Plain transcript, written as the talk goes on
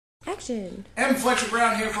production. M. Fletcher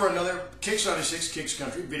Brown here for another Kicks 96 Kicks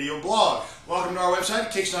Country video blog. Welcome to our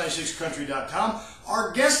website, kicks96country.com.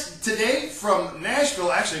 Our guest today from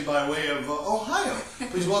Nashville, actually by way of Ohio.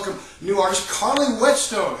 Please welcome new artist Karli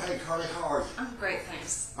Whetstone. Hey Karli, how are you? I'm great,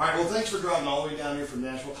 thanks. All right, well thanks for driving all the way down here from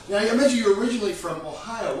Nashville. Now I mentioned you're originally from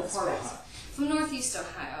Ohio. What part of Ohio? From Northeast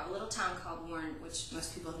Ohio, a little town called Warren, which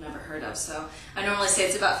most people have never heard of. So I normally say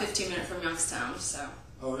it's about 15 minutes from Youngstown. So.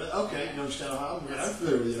 Oh, okay, Youngstown, Ohio. I'm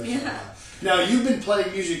familiar with Youngstown, Yeah. Ohio. Now you've been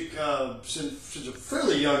playing music since a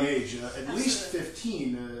fairly young age, at least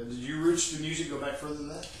 15. Did your roots to music go back further than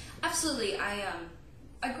that? Absolutely.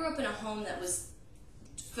 I grew up in a home that was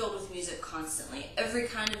filled with music constantly. Every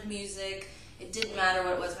kind of music. It didn't matter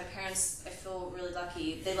what it was. My parents, I feel really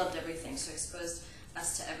lucky. They loved everything, so exposed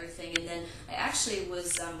us to everything. And then I actually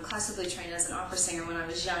was classically trained as an opera singer when I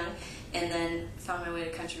was young, and then found my way to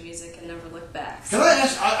country music and never looked back. So. Can I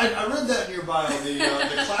ask, I read that in your bio,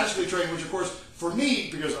 the classically trained, which of course, for me,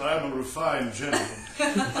 because I am a refined gentleman,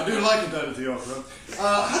 I do like it done at the opera.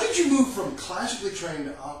 How did you move from classically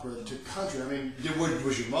trained opera to country? I mean,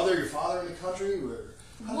 was your mother, your father in the country?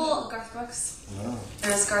 Well, Garth Brooks. Oh.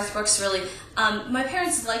 It was Garth Brooks, really. My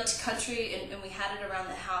parents liked country, and we had it around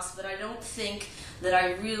the house, but I don't think that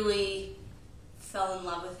I really fell in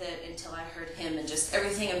love with it until I heard him, and just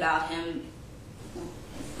everything about him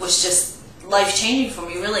was just life-changing for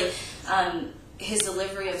me, really. His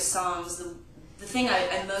delivery of songs, the thing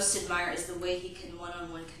I most admire is the way he can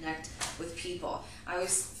one-on-one connect with people. I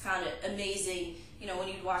always found it amazing, when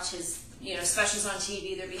you'd watch his specials on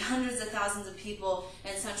TV, there'd be hundreds of thousands of people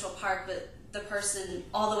in Central Park, but the person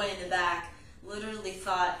all the way in the back literally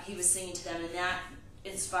thought he was singing to them, and that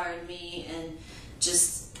inspired me and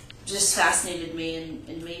just fascinated me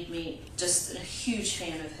and made me just a huge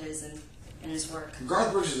fan of his and his work.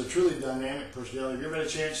 Garth Brooks is a truly dynamic personality. Have you ever had a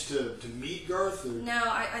chance to meet Garth? Or? No,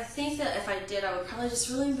 I think that if I did, I would probably just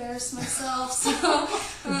really embarrass myself. So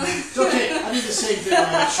it's okay. I did the same thing when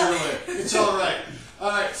I met Shirley. It's all right. All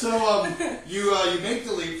right, so you make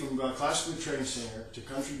the leap from classically trained singer to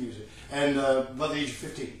country music, and by the age of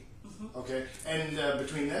 15, okay? And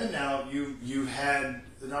between then and now, you had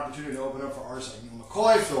an opportunity to open up for artists like Neil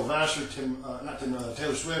McCoy, Phil Vassar,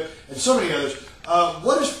 Taylor Swift, and so many others.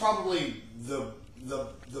 What is probably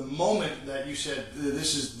the moment that you said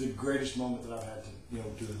this is the greatest moment that I've had to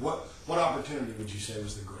do this? What opportunity would you say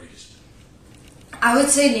was the greatest? I would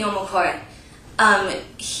say Neil McCoy.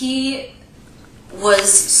 He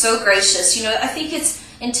was so gracious. I think it's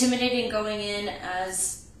intimidating going in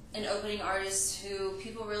as an opening artist who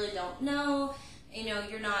people really don't know.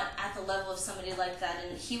 You're not at the level of somebody like that.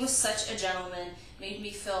 And he was such a gentleman, made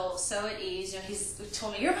me feel so at ease. He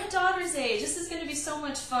told me, "You're my daughter's age. This is going to be so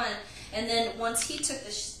much fun." And then once he took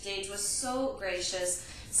the stage, was so gracious,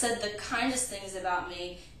 said the kindest things about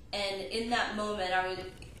me. And in that moment,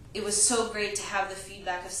 it was so great to have the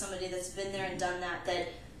feedback of somebody that's been there and done that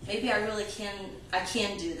maybe I really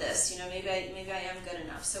can do this, maybe I am good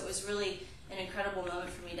enough. So it was really an incredible moment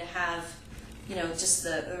for me to have, just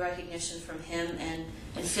the recognition from him and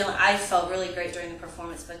I felt really great during the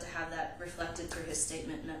performance, but to have that reflected through his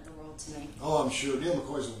statement meant the world to me. Oh, I'm sure. Neil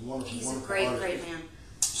McCoy is a wonderful, He's wonderful a great, artist. great man.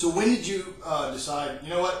 So when did you decide, you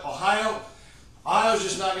know what, Ohio's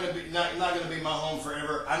just not going to be my home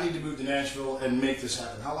forever. I need to move to Nashville and make this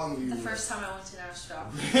happen. How long have you? The first time I went to Nashville.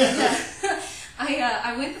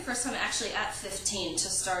 I went the first time actually at 15 to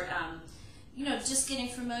start, just getting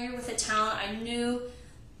familiar with the talent. I knew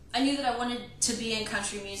that I wanted to be in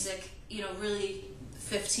country music. Really,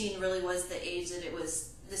 15 really was the age that it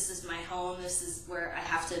was. This is my home. This is where I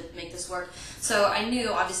have to make this work. So I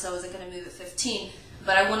knew obviously I wasn't going to move at 15.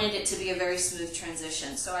 But I wanted it to be a very smooth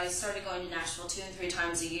transition. So I started going to Nashville 2 and 3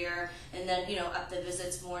 times a year, and then, up the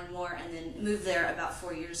visits more and more, and then moved there about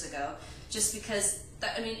 4 years ago. Just because,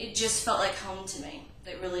 it just felt like home to me.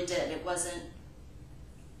 It really did. It wasn't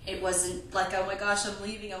like, oh my gosh, I'm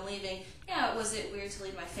leaving. Yeah, was it weird to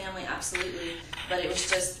leave my family? Absolutely. But it was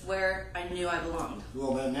just where I knew I belonged.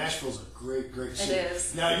 Well, man, Nashville's a great, great city. It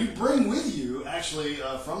is. Now, you bring with you, actually,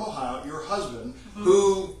 from Ohio, your husband,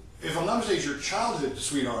 who, if I'm not mistaken, is your childhood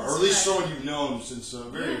sweetheart, or at least someone you've known since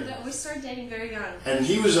very young. Yeah, we started dating very young. And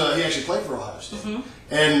he actually played for Ohio State.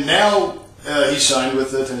 And now he's signed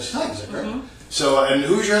with the Tennessee Titans, is that correct? So, and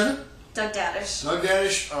who's your husband? Doug Daddish. Doug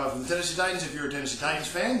Daddish from the Tennessee Titans. If you're a Tennessee Titans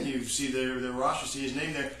fan, you see their roster, see his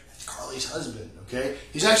name there. That's Karli's husband, okay?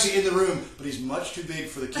 He's actually in the room, but he's much too big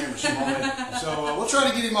for the camera. So we'll try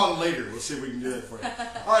to get him on later. We'll see if we can do that for you.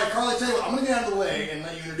 All right, Karli, tell you what, I'm going to get out of the way and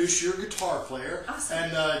let you introduce your guitar player. Awesome.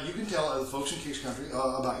 And you can tell the folks in Kicks Country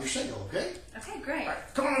about your single, okay? Okay, great. All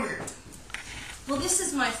right, come on over here. Well, this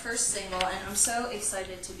is my first single, and I'm so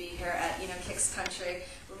excited to be here at Kicks Country.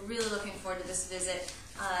 We're really looking forward to this visit.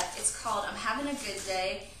 It's called "I'm Having a Good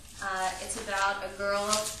Day." It's about a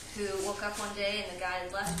girl who woke up one day and the guy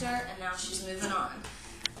had left her, and now she's moving on.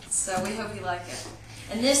 So we hope you like it.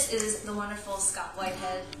 And this is the wonderful Scott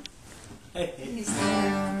Whitehead. Hey. He's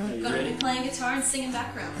going to be playing guitar and singing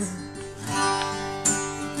backgrounds.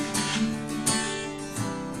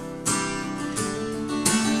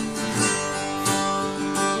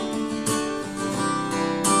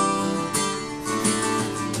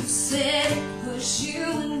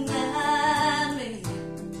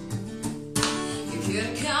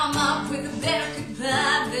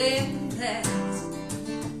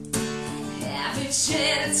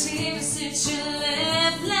 Shed a tear since you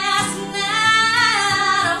left last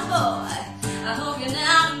night. Oh boy, I hope you're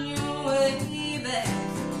not on your way back,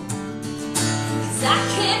 'cause I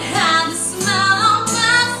can't hide the smile on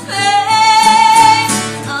my face.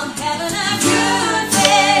 I'm having a good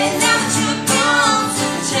day now that you're gone.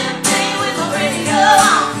 Sipping champagne with my radio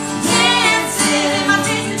on, dancing in my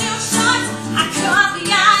daisy Duke shorts. I caught the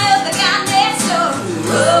eye of the guy next door.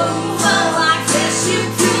 Whoa, whoa, I guess you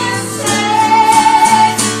could say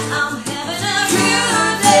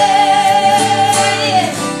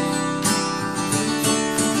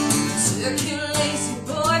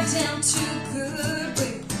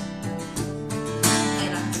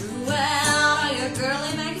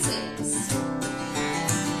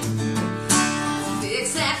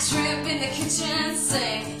trip in the kitchen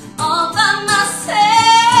sink all by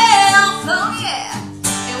myself. Oh yeah,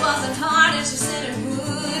 it wasn't hard as you said it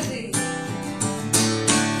would be.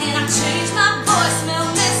 And I changed my voicemail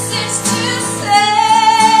message to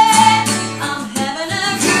say I'm having a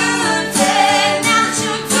good day now that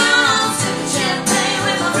you're gone. Sipping champagne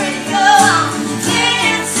with my radio on,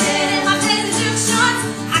 dancing in my daisy Duke shorts.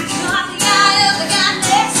 I caught the eye of the guy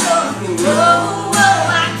next door. Whoa, whoa,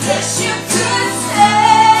 I guess you could say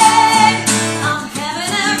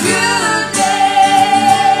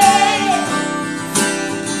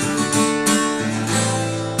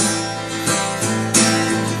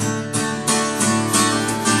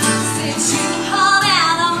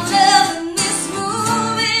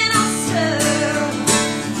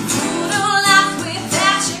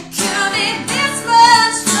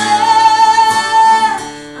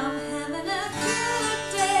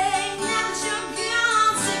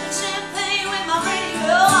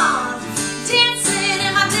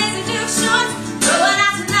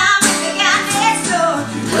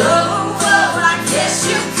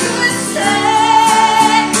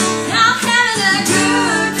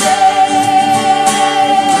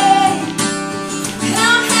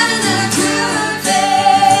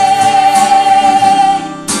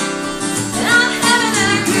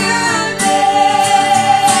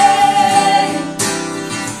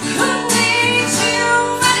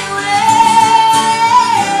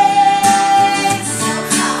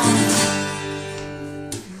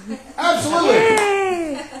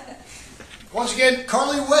Once again,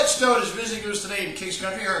 Karli Whetstone is visiting us today in Kicks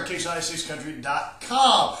Country or at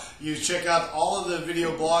KicksNinety6Country.com. You check out all of the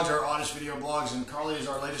video blogs, our honest video blogs, and Karli is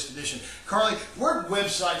our latest addition. Karli, where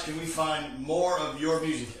websites can we find more of your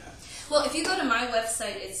music at? Well, if you go to my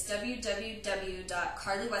website, it's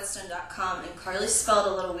www.KarliWhetstone.com, and Karli's spelled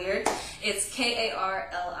a little weird. It's Karli.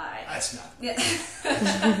 That's not. Yeah.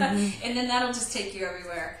 And then that'll just take you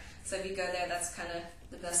everywhere. So if you go there, that's kind of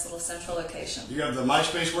the best little central location. You have the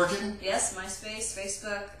MySpace working? Yes, MySpace,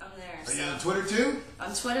 Facebook, I'm there. Are you on Twitter too?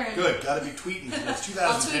 I'm Twittering. Good, got to be tweeting. It's 2010.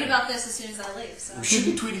 I'll tweet about this as soon as I leave. So. We should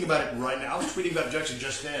be tweeting about it right now. I was tweeting about Junction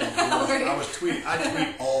just then. I tweet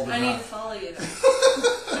all the time. I need to follow you then.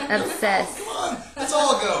 Obsessed. Come on, let's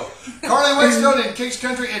all go. Karli Whetstone in Kicks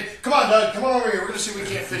Country. And come on, Doug, come on over here. We're going to see if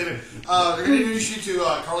we can't fit him in. We're going to introduce you to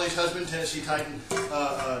Karli's husband, Tennessee Titan,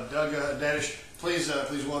 Doug Dadish. Please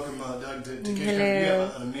welcome Doug to Kicks Country. You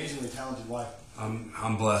have an amazingly talented wife.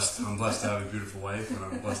 I'm blessed. I'm blessed to have a beautiful wife, and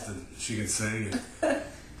I'm blessed that she can sing. And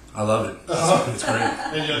I love it. It's great.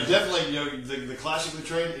 And definitely, the classically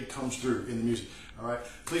trained, it comes through in the music. All right.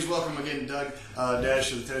 Please welcome again Doug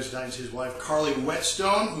Dash of the Tennessee Titans, his wife Karli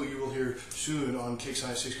Whetstone, who you will hear soon on Kicks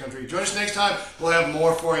 96 Country. Join us next time. We'll have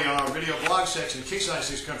more for you on our video blog section at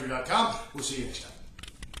KicksNinety6Country.com. We'll see you next time.